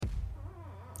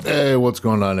Hey, what's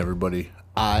going on, everybody?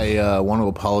 I want to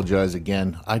apologize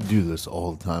again. I do this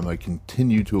all the time. I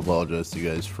continue to apologize to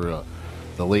you guys for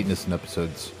the lateness in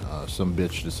episodes. Some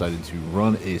bitch decided to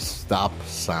run a stop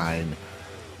sign,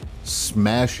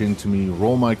 smash into me,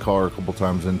 roll my car a couple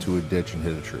times into a ditch, and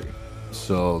hit a tree.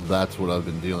 So that's what I've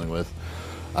been dealing with.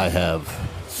 I have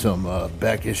some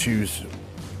back issues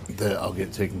that I'll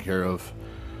get taken care of.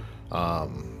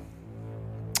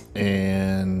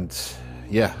 And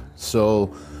yeah,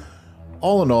 so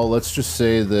all in all, let's just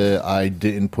say that I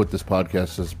didn't put this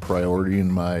podcast as a priority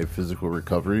in my physical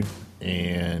recovery,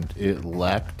 and it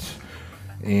lacked.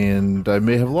 And I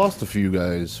may have lost a few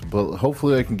guys, but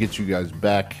hopefully I can get you guys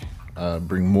back,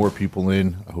 bring more people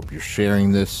in. I hope you're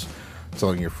sharing this,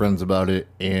 telling your friends about it,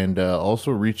 and also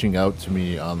reaching out to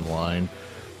me online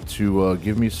to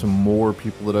give me some more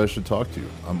people that I should talk to.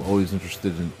 I'm always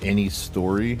interested in any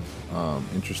story,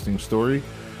 interesting story.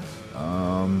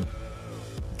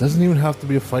 Doesn't even have to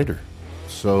be a fighter.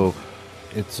 So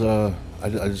it's I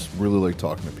just really like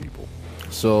talking to people.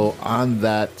 So on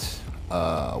that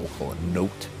we'll call it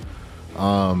note,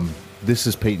 this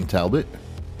is Payton Talbott,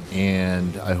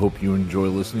 and I hope you enjoy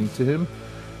listening to him.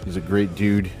 He's a great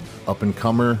dude, up and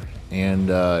comer, and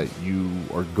you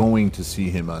are going to see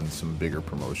him on some bigger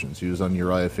promotions. He was on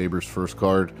Uriah Faber's first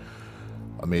card.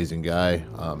 Amazing guy.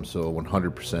 So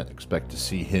 100% expect to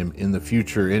see him in the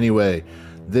future. Anyway,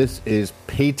 this is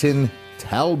Payton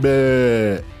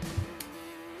Talbott.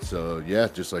 So yeah,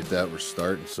 just like that, we're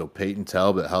starting. So Payton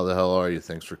Talbott, how the hell are you?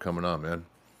 Thanks for coming on, man.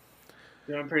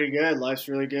 Doing pretty good. Life's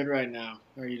really good right now.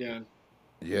 How are you doing?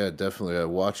 Yeah, definitely. I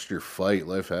watched your fight.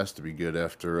 Life has to be good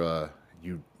after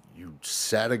you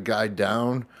sat a guy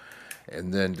down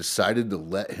and then decided to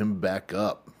let him back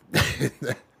up.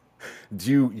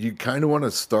 Do you kind of want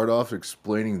to start off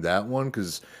explaining that one,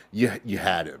 because you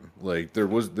had him, like there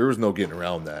was no getting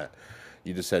around that.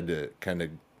 You just had to kind of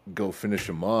go finish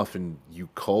him off, and you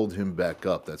called him back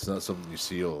up. That's not something you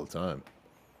see all the time.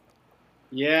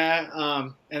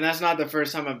 Yeah, and that's not the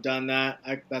first time I've done that.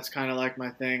 That's kind of like my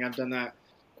thing. I've done that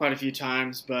quite a few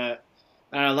times, but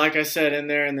like I said in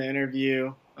there in the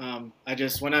interview, I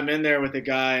just when I'm in there with a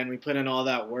guy and we put in all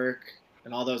that work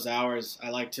and all those hours, I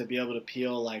like to be able to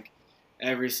peel like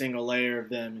every single layer of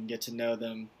them and get to know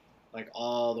them like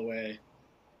all the way.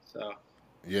 So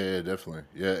Yeah, definitely.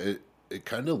 Yeah, it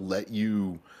kind of let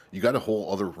you got a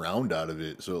whole other round out of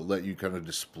it, so it let you kind of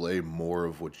display more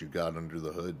of what you got under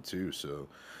the hood too. So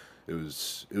it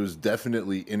was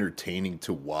definitely entertaining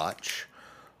to watch.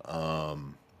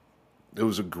 It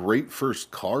was a great first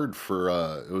card for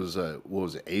it was what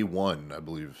was it, A1, I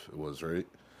believe it was, right?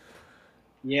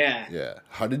 yeah, Yeah.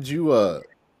 How did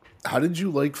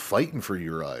you like fighting for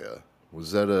Uriah?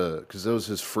 Was that a cuz that was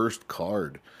his first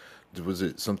card. Was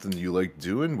it something you liked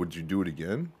doing? Would you do it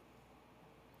again?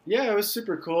 yeah, it was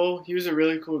super cool. He was a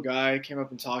really cool guy. Came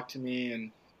up and talked to me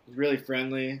and was really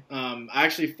friendly. I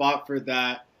actually fought for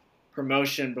that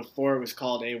promotion before it was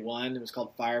called A1. It was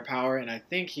called Firepower, and I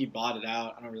think he bought it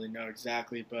out. I don't really know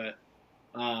exactly, but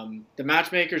the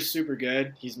matchmaker's super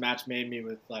good. He's match made me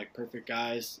with like perfect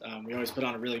guys. We always put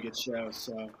on a really good show.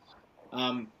 So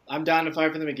I'm down to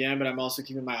fight for them again, but I'm also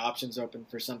keeping my options open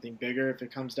for something bigger if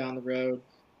it comes down the road.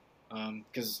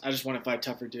 Because I just want to fight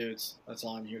tougher dudes. That's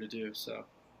all I'm here to do. So.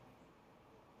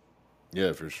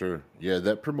 Yeah, for sure. Yeah,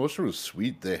 that promotion was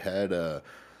sweet. They had the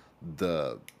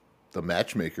the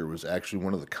matchmaker was actually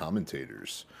one of the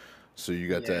commentators. So you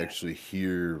got to Yeah. actually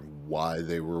hear why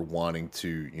they were wanting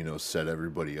to, set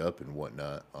everybody up and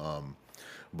whatnot.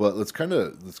 But let's kind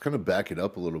of back it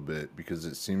up a little bit, because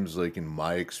it seems like in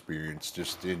my experience,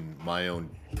 just in my own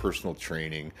personal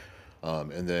training,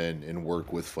 and then in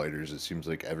work with fighters, it seems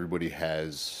like everybody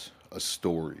has a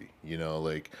story.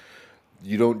 Like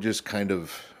you don't just kind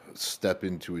of step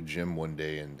into a gym one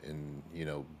day and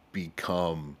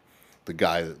become the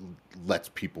guy that lets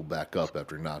people back up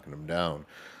after knocking them down.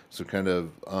 So kind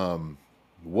of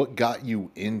what got you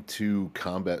into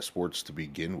combat sports to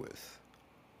begin with?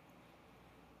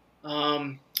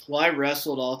 Well, I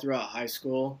wrestled all throughout high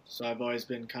school, so I've always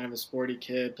been kind of a sporty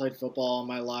kid. Played football all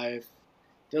my life.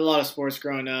 Did a lot of sports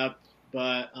growing up,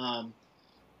 but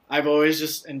I've always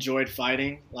just enjoyed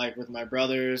fighting, like with my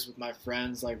brothers, with my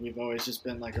friends. Like we've always just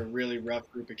been like a really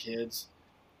rough group of kids.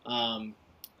 Um,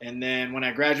 and then when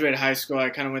I graduated high school, I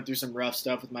kind of went through some rough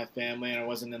stuff with my family, and I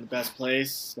wasn't in the best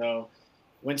place. So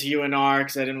went to UNR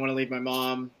because I didn't want to leave my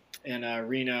mom in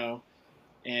Reno,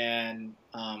 and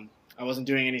I wasn't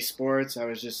doing any sports. I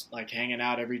was just like hanging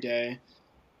out every day.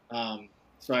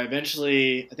 So I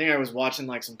think I was watching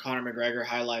like some Conor McGregor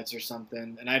highlights or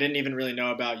something, and I didn't even really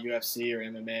know about UFC or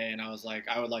MMA, and I was like,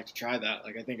 I would like to try that.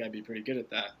 Like, I think I'd be pretty good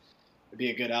at that. it'd be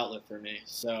a good outlet for me.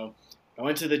 So I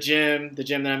went to the gym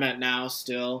that I'm at now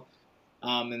still.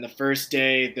 And the first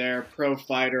day, their pro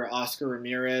fighter Oscar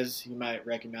Ramirez, you might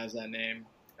recognize that name.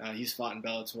 He's fought in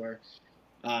Bellator.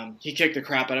 He kicked the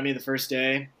crap out of me the first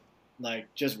day,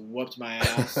 like just whooped my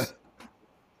ass,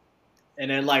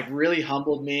 and it like really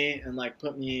humbled me and like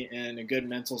put me in a good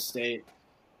mental state,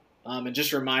 and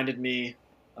just reminded me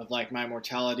of like my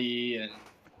mortality and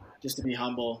just to be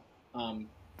humble. Um,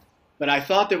 but I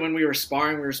thought that when we were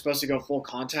sparring, we were supposed to go full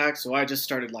contact, so I just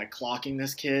started like clocking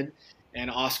this kid, and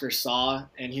Oscar saw,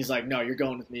 and he's like, "No, you're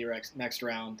going with me next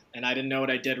round," and I didn't know what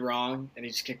I did wrong, and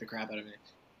he just kicked the crap out of me.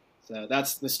 So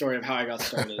that's the story of how I got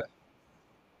started.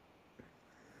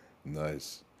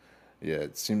 Nice. Yeah,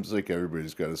 it seems like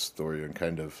everybody's got a story on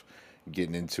kind of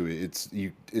getting into it.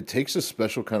 It takes a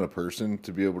special kind of person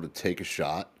to be able to take a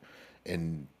shot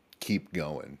and keep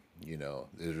going.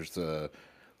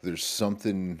 There's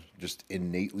something just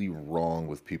innately wrong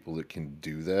with people that can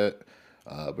do that.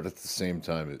 But at the same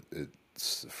time,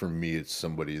 it's for me, it's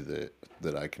somebody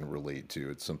that I can relate to.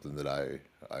 It's something that I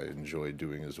enjoy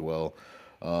doing as well.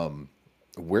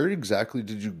 Where exactly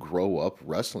did you grow up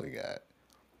wrestling at?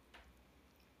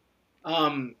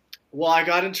 Um, well, I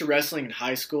got into wrestling in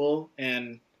high school,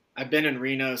 and I've been in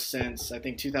Reno since I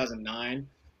think 2009.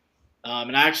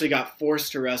 And I actually got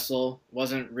forced to wrestle.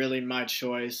 Wasn't really my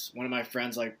choice. One of my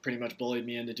friends like pretty much bullied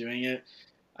me into doing it.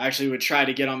 I actually would try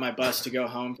to get on my bus to go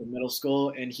home from middle school,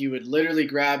 and he would literally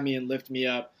grab me and lift me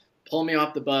up, pull me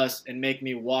off the bus, and make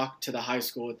me walk to the high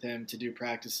school with him to do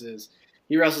practices.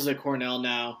 He wrestles at Cornell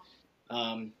now.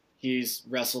 He's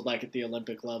wrestled like at the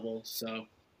Olympic level, so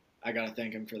I gotta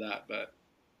thank him for that. But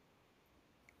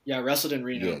yeah, I wrestled in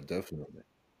Yeah, Reno. definitely.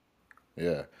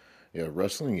 Yeah. Yeah,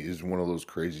 wrestling is one of those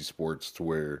crazy sports to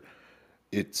where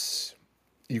it's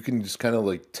you can just kind of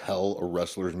like tell a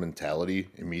wrestler's mentality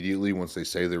immediately once they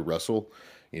say they wrestle.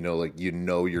 Like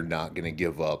you're not gonna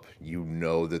give up. You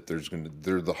know that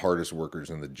they're the hardest workers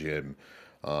in the gym,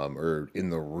 or in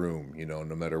the room.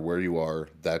 No matter where you are,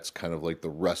 that's kind of like the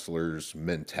wrestler's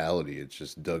mentality. It's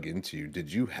just dug into you.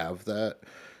 Did you have that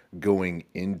going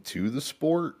into the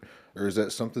sport, or is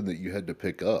that something that you had to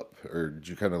pick up, or did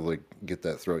you kind of like get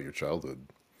that throughout your childhood?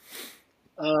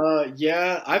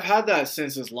 Yeah, I've had that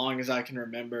since as long as I can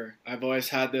remember. I've always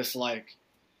had this like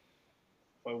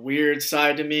a weird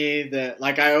side to me that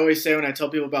like I always say when I tell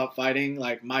people about fighting,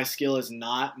 like my skill is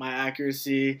not my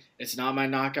accuracy, it's not my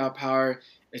knockout power.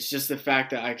 It's just the fact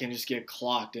that I can just get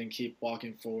clocked and keep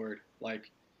walking forward.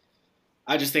 Like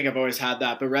I just think I've always had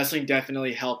that, but wrestling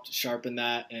definitely helped sharpen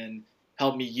that and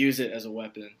help me use it as a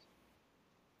weapon.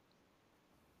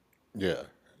 Yeah,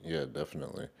 yeah,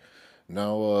 definitely.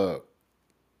 Now,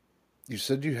 you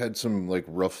said you had some like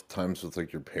rough times with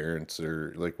like your parents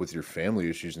or like with your family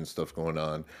issues and stuff going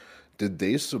on. Did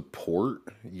they support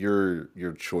your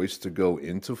choice to go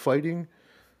into fighting?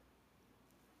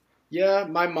 Yeah,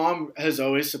 my mom has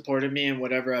always supported me in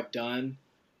whatever I've done.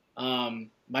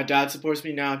 My dad supports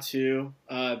me now too.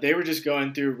 They were just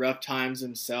going through rough times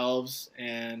themselves,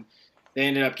 and they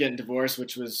ended up getting divorced,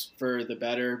 which was for the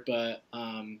better. But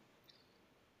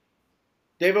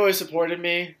they've always supported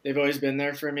me. They've always been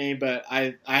there for me. But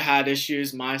I had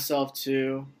issues myself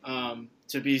too.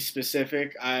 To be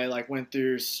specific, I like went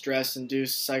through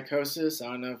stress-induced psychosis. I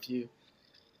don't know if you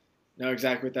know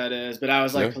exactly what that is, but I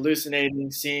was like Yeah.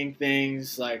 hallucinating, seeing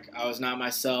things like I was not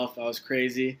myself. I was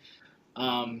crazy.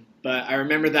 But I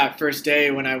remember that first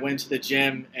day when I went to the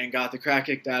gym and got the crap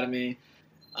kicked out of me.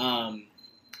 Um,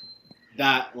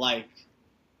 that like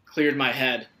cleared my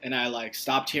head, and I like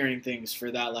stopped hearing things for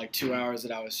that like 2 hours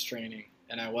that I was training,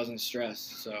 and I wasn't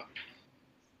stressed. So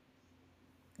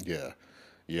Yeah.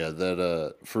 Yeah,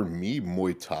 that for me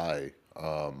Muay Thai,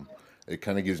 it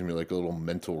kind of gives me like a little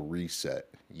mental reset.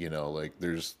 Like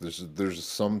there's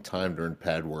some time during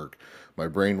pad work, my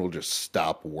brain will just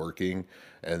stop working,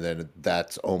 and then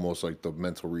that's almost like the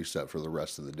mental reset for the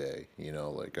rest of the day.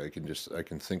 Like I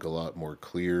can think a lot more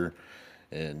clear,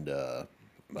 and I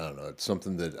don't know, it's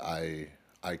something that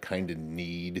I kind of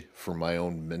need for my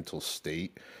own mental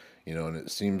state. And it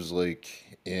seems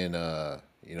like in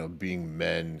being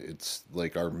men, it's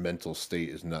like our mental state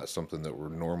is not something that we're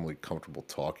normally comfortable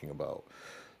talking about.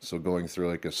 So going through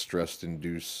like a stress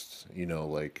induced,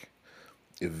 like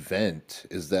event,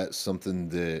 is that something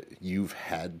that you've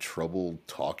had trouble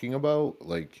talking about?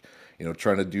 Like,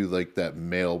 trying to do like that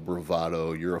male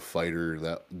bravado, you're a fighter,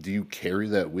 that do you carry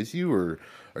that with you, or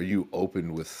are you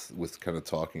open with kind of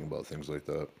talking about things like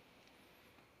that?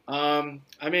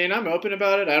 I mean, I'm open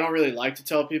about it. I don't really like to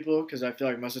tell people because I feel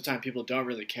like most of the time people don't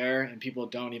really care and people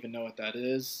don't even know what that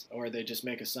is, or they just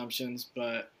make assumptions.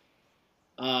 But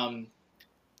um,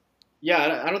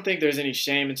 Yeah, I don't think there's any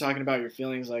shame in talking about your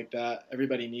feelings like that.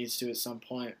 Everybody needs to at some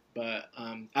point, but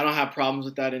I don't have problems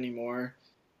with that anymore,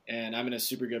 and I'm in a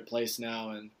super good place now,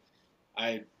 and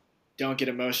I don't get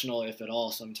emotional if at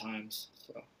all sometimes.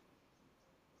 So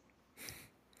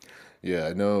Yeah,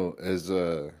 I know as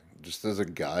a just as a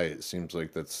guy, it seems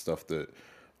like that's stuff that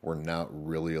we're not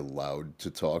really allowed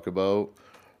to talk about.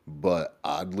 But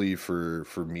oddly for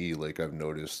me, like I've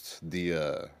noticed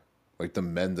like the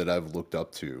men that I've looked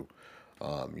up to,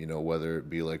 whether it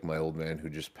be like my old man who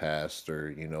just passed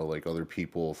or, like other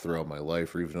people throughout my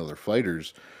life or even other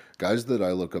fighters, guys that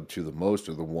I look up to the most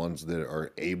are the ones that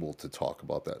are able to talk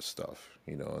about that stuff,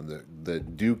 and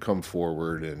that do come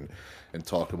forward and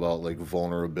talk about like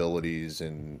vulnerabilities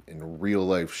and real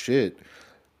life shit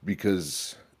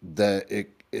because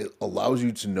it allows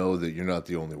you to know that you're not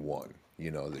the only one,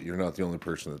 that you're not the only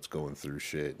person that's going through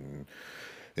shit and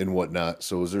whatnot.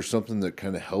 So was there something that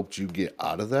kind of helped you get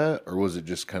out of that, or was it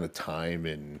just kind of time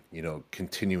and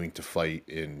continuing to fight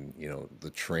and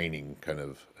the training kind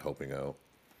of helping out?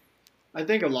 I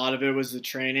think a lot of it was the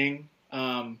training,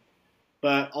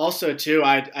 but also too,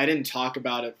 I didn't talk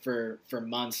about it for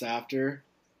months after,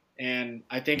 and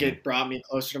I think Hmm. it brought me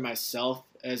closer to myself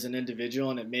as an individual,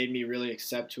 and it made me really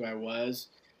accept who I was.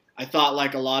 I thought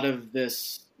like a lot of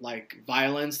this like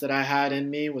violence that I had in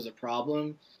me was a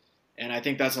problem, and I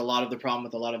think that's a lot of the problem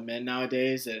with a lot of men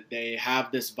nowadays, that they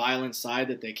have this violent side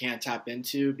that they can't tap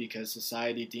into because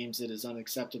society deems it as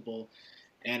unacceptable.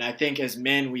 And I think as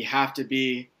men, we have to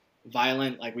be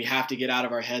violent. Like we have to get out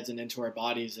of our heads and into our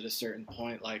bodies at a certain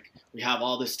point. Like we have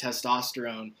all this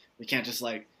testosterone. We can't just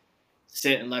like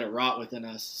sit and let it rot within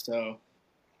us. So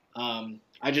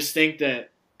I just think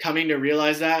that coming to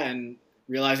realize that and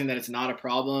realizing that it's not a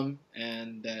problem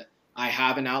and that I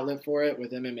have an outlet for it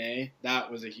with MMA,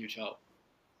 that was a huge help.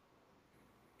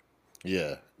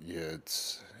 Yeah, yeah,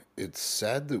 it's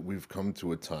sad that we've come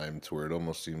to a time to where it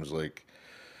almost seems like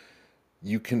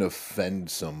you can offend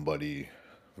somebody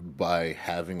by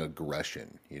having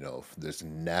aggression. This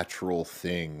natural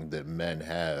thing that men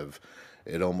have,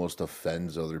 it almost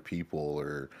offends other people,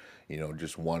 or,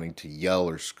 just wanting to yell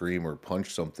or scream or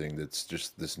punch something that's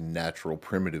just this natural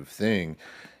primitive thing.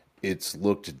 It's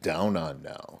looked down on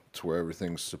now to where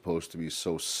everything's supposed to be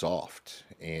so soft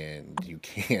and you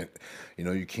can't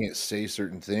say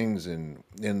certain things and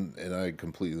I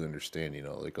completely understand,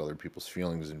 like other people's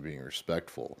feelings and being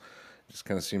respectful. It just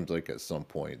kind of seems like at some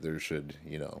point there should,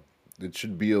 it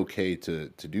should be okay to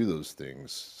do those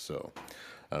things. So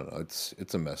I don't know,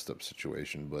 it's a messed up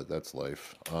situation, but that's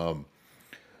life.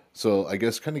 So I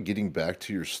guess kind of getting back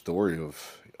to your story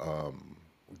of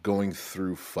going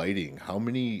through fighting, how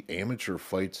many amateur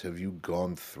fights have you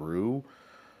gone through?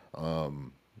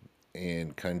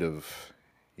 And kind of,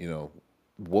 you know,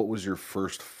 what was your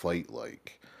first fight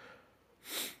like?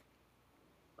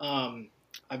 Um,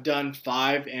 I've done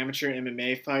 5 amateur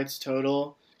MMA fights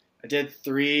total. I did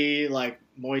 3 like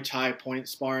Muay Thai point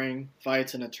sparring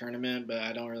fights in a tournament, but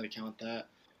I don't really count that.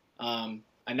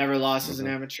 I never lost as an Okay.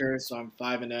 amateur, so I'm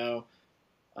 5-0.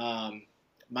 Um,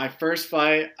 my first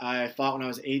fight I fought when I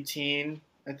was 18,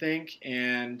 I think,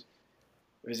 and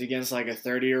it was against like a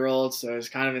 30-year-old, so it was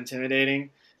kind of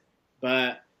intimidating.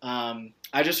 But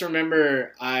I just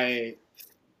remember I,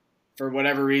 for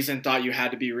whatever reason, thought you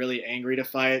had to be really angry to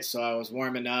fight. So I was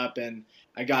warming up and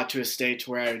I got to a state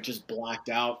to where I just blacked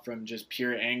out from just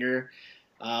pure anger.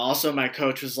 Also, my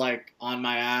coach was like on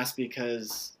my ass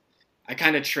because I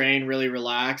kind of trained really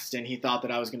relaxed, and he thought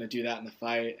that I was going to do that in the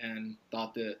fight and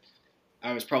thought that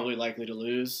I was probably likely to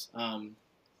lose.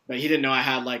 But he didn't know I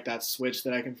had like that switch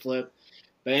that I can flip.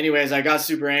 But anyways, I got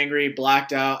super angry,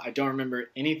 blacked out. I don't remember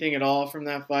anything at all from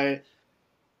that fight.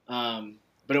 Um,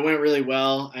 but it went really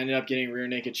well. I ended up getting rear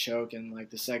naked choke in like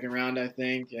the second round, I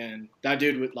think, and that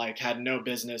dude would like had no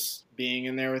business being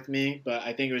in there with me. But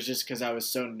I think it was just because I was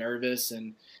so nervous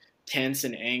and tense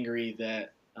and angry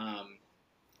that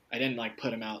I didn't like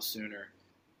put him out sooner.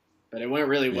 But it went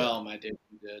really Yeah. well. My debut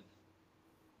did.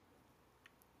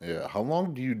 Yeah. How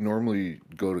long do you normally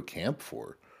go to camp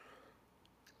for?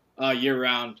 Year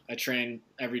round. I train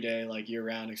every day, like year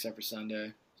round, except for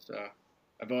Sunday. So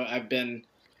I've been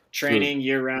So, training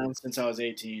year round since I was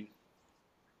 18.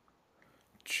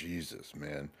 Jesus,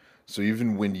 man. So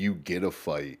even when you get a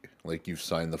fight, like you've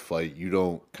signed the fight, you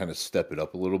don't kind of step it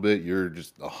up a little bit. You're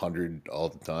just 100 all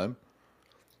the time.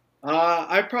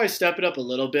 I probably step it up a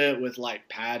little bit with like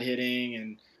pad hitting,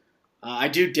 and I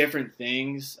do different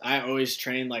things. I always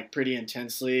train like pretty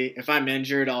intensely. If I'm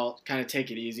injured, I'll kind of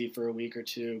take it easy for a week or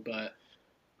two. But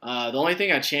the only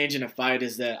thing I change in a fight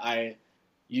is that I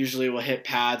usually will hit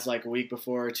pads like a week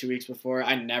before or 2 weeks before.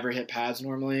 I never hit pads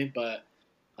normally, but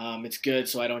It's good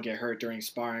so I don't get hurt during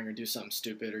sparring or do something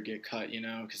stupid or get cut,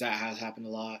 because that has happened a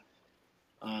lot.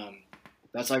 Um,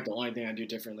 that's like the only thing I do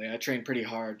differently. I train pretty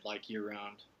hard, like year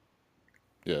round,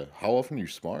 Yeah. How often are you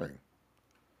sparring?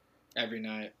 every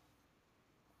night.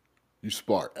 You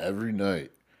spar every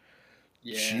night.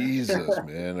 Yeah. Jesus,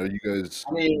 man. Are you guys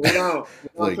I mean, we don't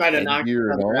like try to knock headgear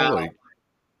each and other all? out. Like,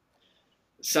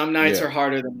 Some nights yeah. are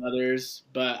harder than others,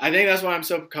 but I think that's why I'm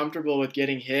so comfortable with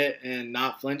getting hit and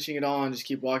not flinching at all and just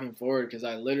keep walking forward because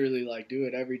I literally like do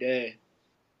it every day.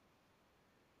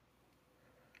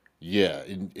 Yeah,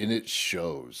 and it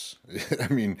shows.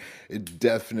 I mean, it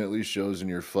definitely shows in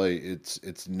your fight.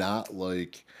 It's not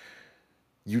like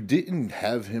you didn't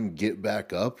have him get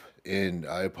back up, and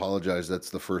I apologize. That's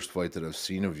the first fight that I've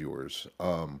seen of yours.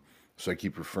 So I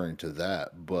keep referring to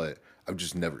that, but I've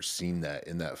just never seen that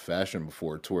in that fashion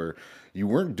before, to where you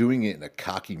weren't doing it in a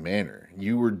cocky manner.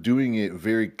 You were doing it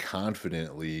very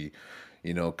confidently,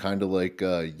 kind of like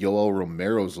Yoel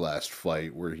Romero's last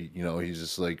fight, where he's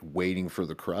just like waiting for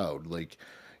the crowd. Like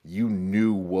you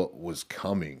knew what was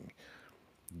coming.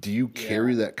 Do you Yeah.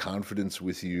 carry that confidence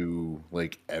with you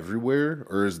like everywhere,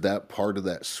 or is that part of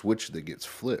that switch that gets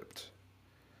flipped?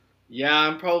 Yeah,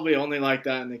 I'm probably only like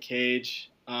that in the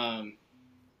cage. Most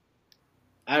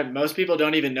people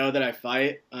don't even know that I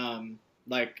fight.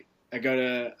 Like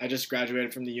I just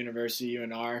graduated from the university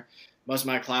UNR. Most of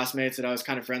my classmates that I was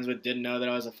kind of friends with didn't know that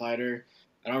I was a fighter.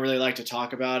 I don't really like to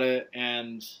talk about it,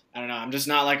 and I don't know. I'm just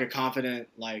not like a confident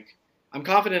like I'm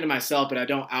confident in myself, but I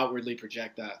don't outwardly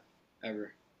project that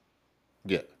ever.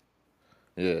 Yeah,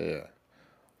 yeah, yeah.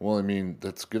 Well, I mean,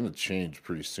 that's gonna change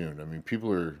pretty soon. I mean,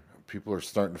 people are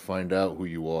starting to find out who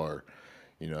you are.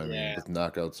 I mean, Yeah. with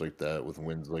knockouts like that, with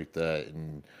wins like that,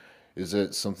 and is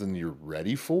that something you're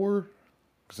ready for?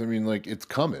 Because I mean, like it's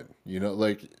coming.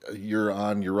 Like you're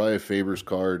on Uriah Faber's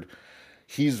card.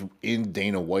 He's in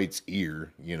Dana White's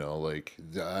ear. Like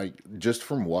I just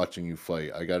from watching you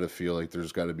fight, I got to feel like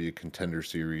there's got to be a contender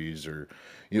series or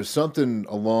something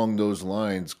along those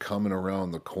lines coming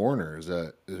around the corner.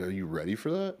 Are you ready for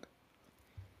that?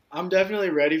 I'm definitely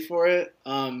ready for it.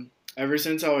 Ever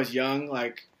since I was young,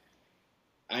 like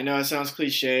I know it sounds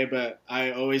cliche, but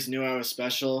I always knew I was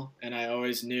special, and I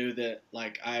always knew that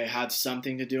like I had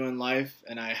something to do in life,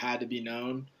 and I had to be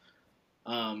known.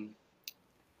 Um,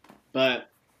 but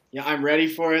yeah, I'm ready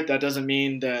for it. That doesn't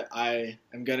mean that I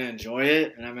am gonna enjoy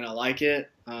it and I'm gonna like it.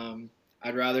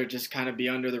 I'd rather just kind of be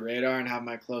under the radar and have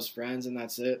my close friends, and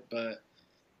that's it. But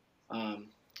um,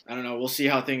 I don't know. We'll see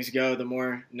how things go. The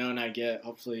more known I get,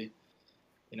 hopefully,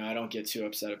 I don't get too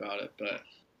upset about it. But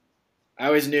I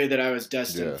always knew that I was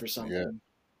destined Yeah, for yeah, something.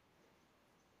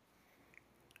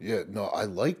 yeah. No, I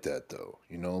like that though.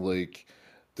 Like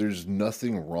there's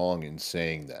nothing wrong in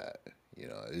saying that.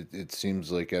 It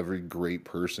seems like every great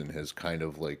person has kind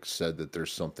of like said that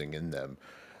there's something in them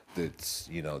that's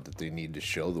that they need to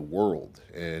show the world,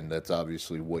 and that's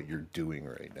obviously what you're doing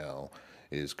right now,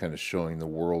 is kind of showing the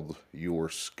world your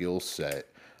skill set.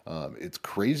 It's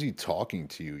crazy talking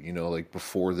to you, like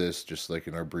before this, just like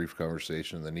in our brief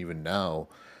conversation, and then even now,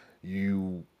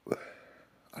 you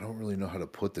I don't really know how to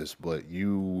put this, but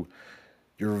you're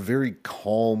a very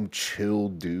calm, chill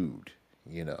dude,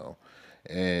 you know,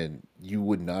 and you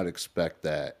would not expect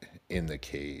that in the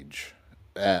cage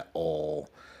at all.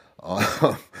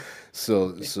 Um,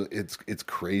 so it's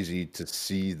crazy to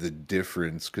see the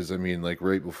difference, because I mean, like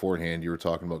right beforehand, you were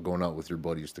talking about going out with your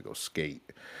buddies to go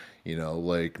skate.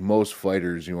 Like most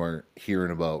fighters, you aren't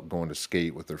hearing about going to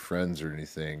skate with their friends or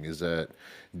anything.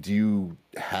 Do you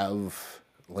have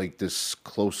like this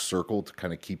close circle to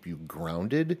kind of keep you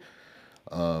grounded?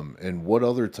 And what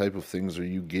other type of things are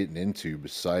you getting into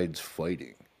besides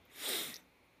fighting?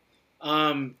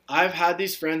 I've had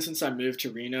these friends since I moved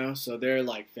to Reno, so they're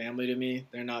like family to me.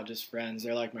 They're not just friends;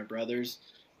 they're like my brothers.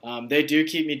 They do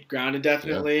keep me grounded,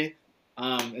 Yeah. definitely.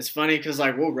 It's funny because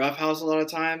like we'll roughhouse a lot of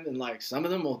time, and like some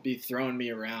of them will be throwing me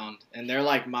around, and they're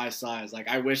like my size. Like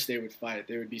I wish they would fight;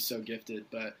 they would be so gifted,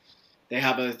 but they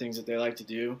have other things that they like to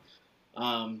do.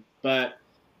 But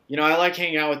I like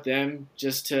hanging out with them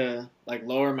just to like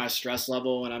lower my stress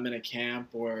level when I'm in a camp,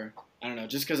 or I don't know,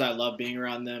 just because I love being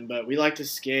around them. But we like to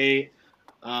skate.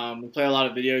 We play a lot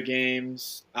of video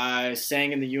games. I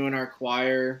sang in the UNR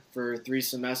choir for 3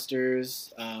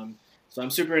 semesters. So I'm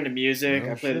super into music. I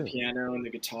No play the shit. piano and the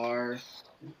guitar.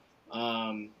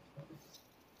 Um,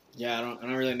 yeah, I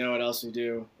don't really know what else we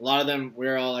do. A lot of them,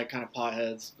 we're all like kind of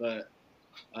potheads, but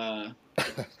uh,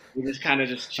 we just kind of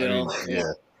just I chill. mean,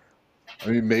 yeah. I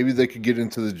mean, maybe they could get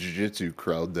into the jiu-jitsu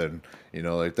crowd then.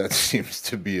 Like that seems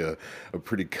to be a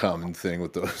pretty common thing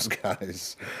with those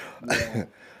guys. Yeah.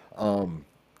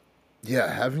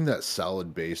 Yeah, having that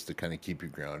solid base to kind of keep you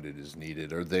grounded is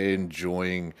needed. Are they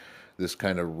enjoying this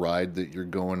kind of ride that you're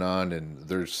going on?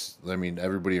 And I mean,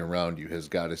 everybody around you has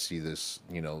got to see this,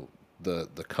 the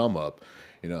come up.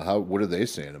 What are they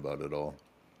saying about it all?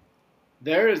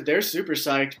 They're super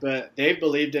psyched, but they've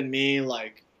believed in me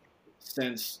like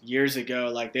since years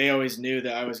ago. Like they always knew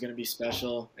that I was going to be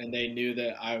special, and they knew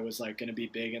that I was like going to be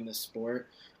big in the sport.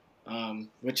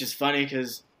 Which is funny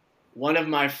because one of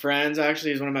my friends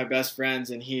actually is one of my best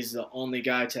friends, and he's the only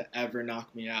guy to ever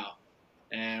knock me out.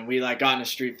 And we like got in a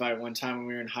street fight one time when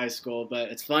we were in high school. But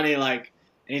it's funny, like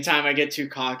anytime I get too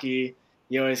cocky,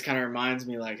 he always kind of reminds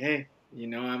me, like, hey,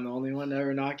 I'm the only one to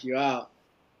ever knock you out.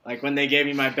 Like when they gave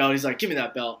me my belt, he's like, give me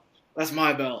that belt. That's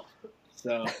my belt.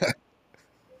 So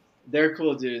they're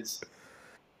cool dudes.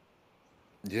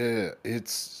 Yeah, I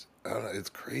don't know, it's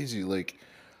crazy. Like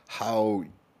how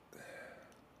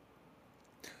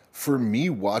for me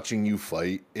watching you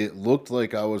fight, it looked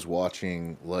like I was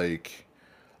watching like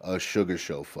a sugar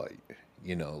show fight.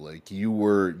 Like you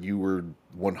were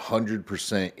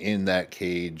 100% in that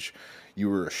cage. You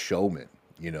were a showman,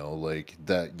 like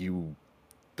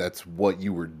that's what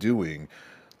you were doing,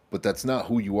 but that's not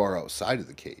who you are outside of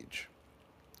the cage.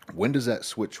 When does that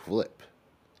switch flip?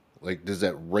 Like, does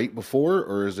that right before,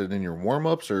 or is it in your warm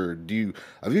ups, or do you?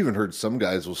 I've even heard some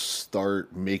guys will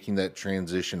start making that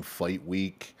transition fight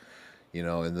week,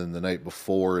 and then the night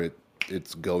before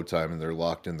it's go time and they're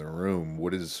locked in the room.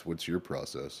 What's your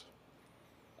process?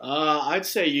 I'd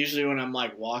say usually when I'm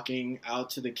like walking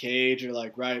out to the cage or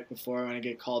like right before when I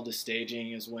get called to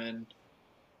staging is when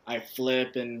I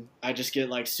flip and I just get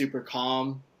like super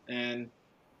calm. And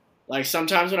like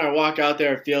sometimes when I walk out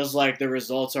there, it feels like the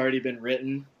result's already been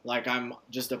written. Like I'm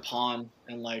just a pawn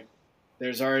and like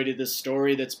there's already this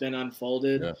story that's been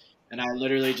unfolded. Yeah, And I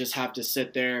literally just have to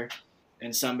sit there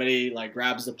and somebody like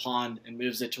grabs the pawn and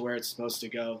moves it to where it's supposed to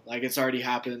go. Like it's already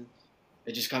happened.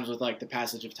 It just comes with like the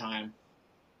passage of time.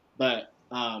 But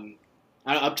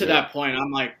up to yeah, that point, I'm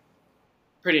like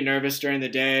pretty nervous during the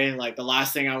day. Like the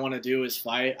last thing I want to do is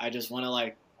fight. I just want to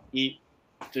like eat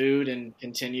food and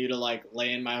continue to like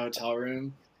lay in my hotel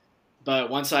room. But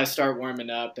once I start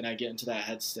warming up and I get into that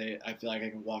head state, I feel like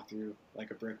I can walk through like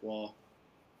a brick wall.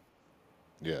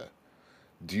 yeah.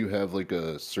 Do you have like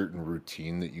a certain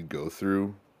routine that you go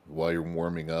through while you're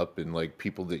warming up, and like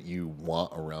people that you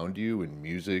want around you, and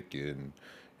music and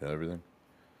everything?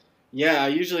 Yeah, I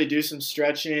usually do some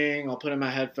stretching. I'll put in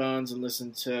my headphones and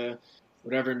listen to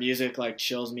whatever music like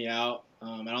chills me out.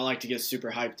 I don't like to get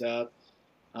super hyped up.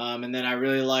 And then I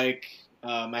really like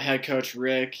my head coach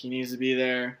Rick. He needs to be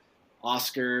there.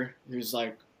 Oscar, who's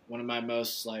like one of my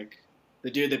most like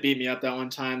the dude that beat me up that one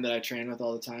time that I train with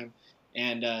all the time,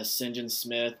 and St. John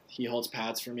Smith. He holds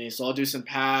pads for me, so I'll do some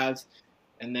pads,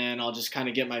 and then I'll just kind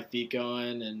of get my feet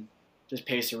going and just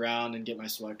pace around and get my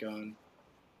sweat going.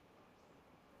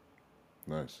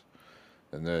 Nice.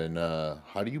 And then,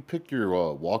 how do you pick your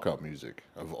walkout music?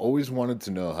 I've always wanted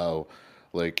to know how,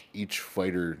 like, each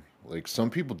fighter, like, some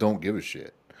people don't give a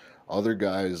shit. Other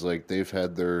guys, like, they've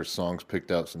had their songs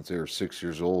picked out since they were 6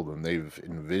 years old and they've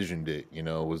envisioned it.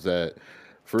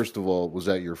 First of all, was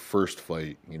that your first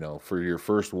fight, for your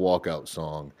first walkout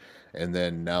song? And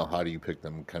then now, how do you pick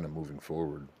them kind of moving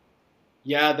forward?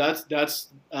 Yeah, that's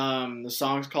the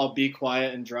song's called "Be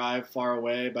Quiet and Drive Far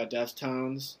Away" by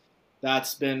Deftones.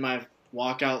 That's been my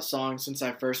walkout song since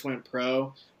I first went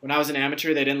pro. When I was an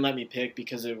amateur, they didn't let me pick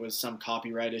because it was some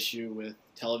copyright issue with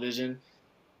television.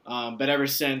 But ever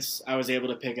since I was able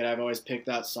to pick it, I've always picked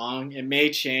that song. It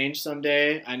may change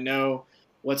someday. I know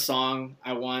what song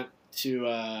I want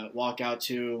to walk out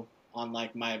to on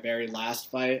like my very last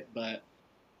fight, but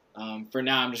for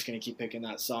now, I'm just gonna keep picking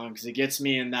that song because it gets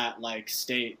me in that like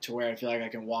state to where I feel like I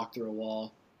can walk through a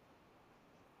wall.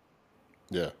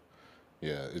 Yeah.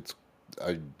 Yeah,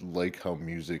 I like how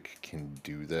music can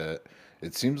do that.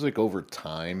 It seems like over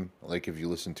time, like if you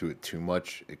listen to it too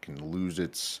much, it can lose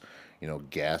its,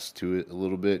 gas to it a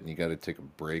little bit, and you got to take a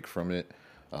break from it.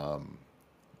 Um,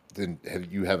 then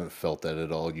you haven't felt that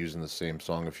at all using the same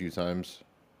song a few times?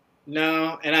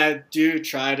 No, and I do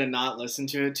try to not listen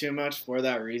to it too much for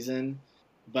that reason.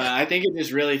 But I think it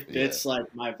just really Yeah, fits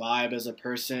like my vibe as a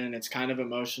person. It's kind of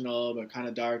emotional, but kind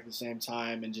of dark at the same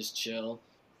time, and just chill.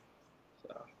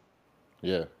 So.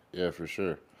 yeah, yeah, for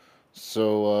sure.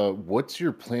 So, what's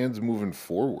your plans moving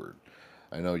forward?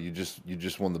 I know you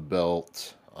just won the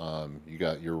belt. You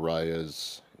got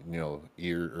Uriah's,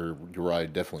 ear or Uriah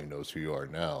definitely knows who you are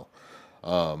now.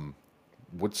 Um,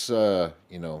 what's do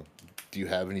you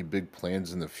have any big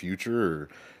plans in the future, or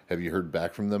have you heard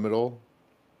back from them at all?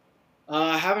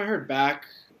 I haven't heard back.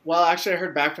 Well, actually, I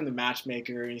heard back from the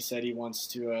matchmaker. He said he wants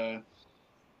to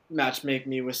match make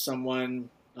me with someone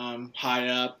high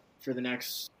up for the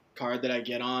next card that I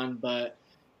get on. But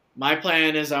my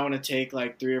plan is I want to take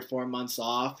like 3 or 4 months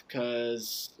off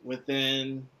because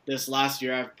within this last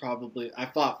year I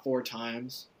fought 4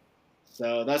 times.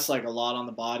 So that's like a lot on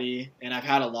the body, and I've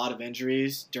had a lot of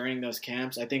injuries during those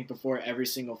camps. I think before every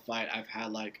single fight, I've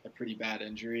had like a pretty bad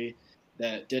injury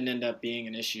that didn't end up being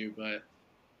an issue. But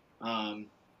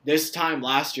this time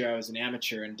last year, I was an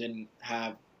amateur and didn't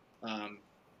have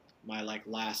my like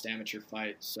last amateur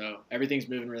fight. So everything's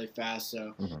moving really fast.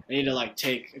 So I need to like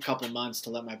take a couple months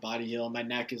to let my body heal. My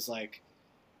neck is like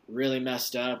really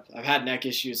messed up. I've had neck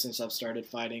issues since I've started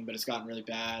fighting, but it's gotten really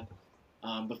bad.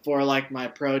 Before like my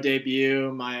pro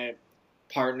debut, my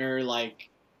partner like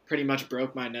pretty much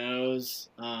broke my nose.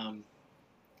 And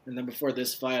then before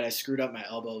this fight, I screwed up my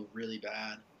elbow really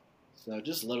bad. So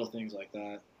just little things like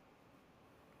that.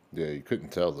 Yeah, you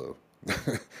couldn't tell though.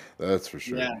 That's for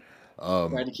sure. Yeah.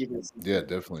 Tried to keep it simple. Yeah,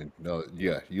 definitely. No,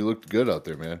 yeah, you looked good out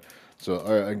there, man. So,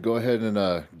 all right, I can go ahead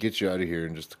and get you out of here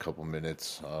in just a couple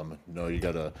minutes. No, you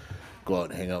gotta go out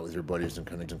and hang out with your buddies and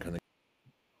kind of.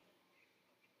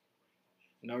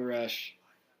 No rush.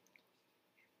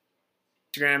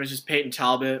 Instagram is just Payton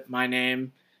Talbott. My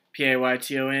name,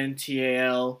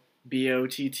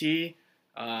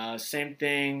 PaytonTalbott. Same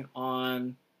thing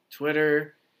on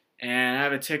Twitter, and I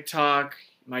have a TikTok.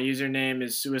 My username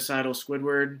is Suicidal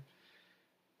Squidward.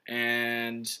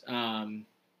 And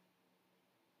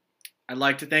I'd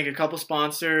like to thank a couple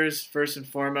sponsors. First and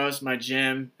foremost, my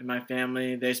gym and my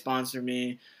family. They sponsor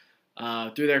me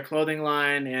through their clothing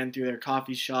line and through their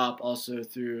coffee shop, also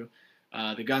through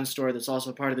the gun store that's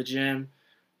also part of the gym.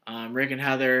 Rick and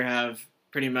Heather have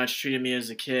pretty much treated me as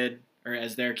a kid, or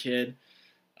as their kid,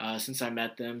 since I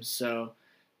met them. So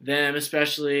them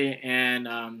especially,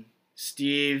 and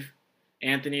Steve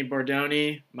Anthony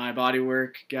Bordoni, my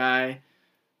bodywork guy.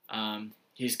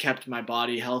 He's kept my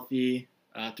body healthy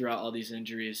throughout all these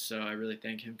injuries, so I really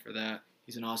thank him for that.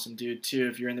 He's an awesome dude too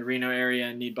if you're in the Reno area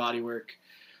and need body work.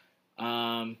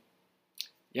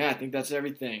 Yeah, I think that's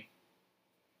everything.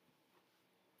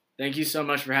 Thank you so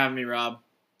much for having me, Rob.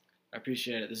 I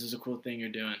appreciate it. This is a cool thing you're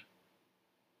doing.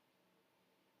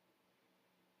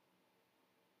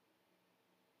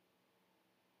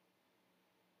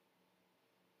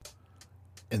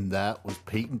 And that was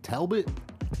Payton Talbott.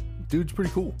 Dude's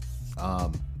pretty cool.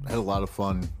 Had a lot of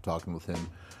fun talking with him.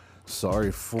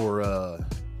 Sorry for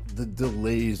the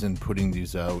delays in putting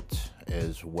these out,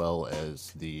 as well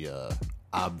as the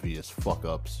obvious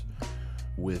fuck-ups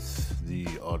with the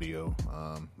audio.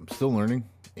 I'm still learning,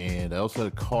 and I also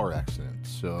had a car accident,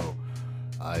 so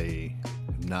I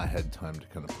have not had time to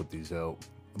kind of put these out.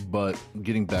 But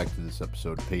getting back to this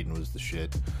episode, Payton was the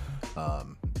shit.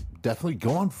 Definitely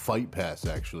go on Fight Pass,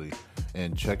 actually,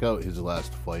 and check out his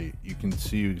last fight. You can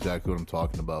see exactly what I'm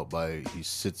talking about by he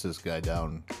sits this guy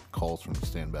down, calls for him to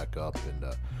stand back up, and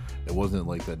it wasn't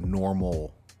like a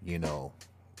normal,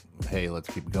 hey, let's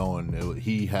keep going.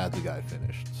 He had the guy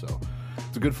finished. So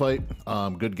it's a good fight.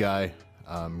 Good guy.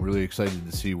 I'm really excited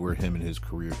to see where him and his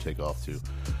career take off to.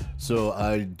 So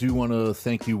I do want to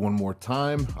thank you one more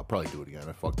time. I'll probably do it again.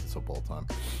 I fuck this up all the time.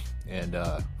 And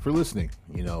for listening,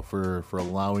 for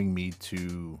allowing me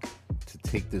to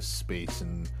take this space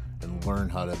and learn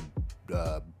how to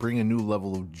bring a new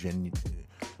level of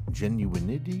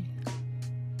genuineness.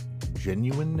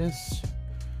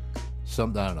 I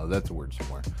don't know. That's a word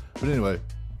somewhere. But anyway,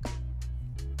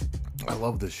 I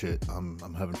love this shit. I'm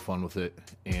having fun with it,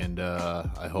 and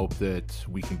I hope that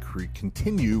we can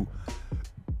continue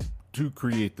to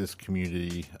create this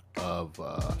community of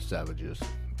savages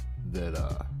that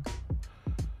are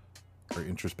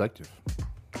introspective.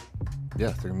 Yeah,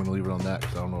 I think I'm going to leave it on that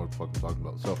because I don't know what the fuck I'm talking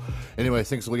about. So anyway,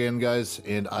 thanks again, guys,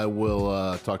 and I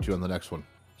will talk to you on the next one.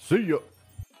 See ya!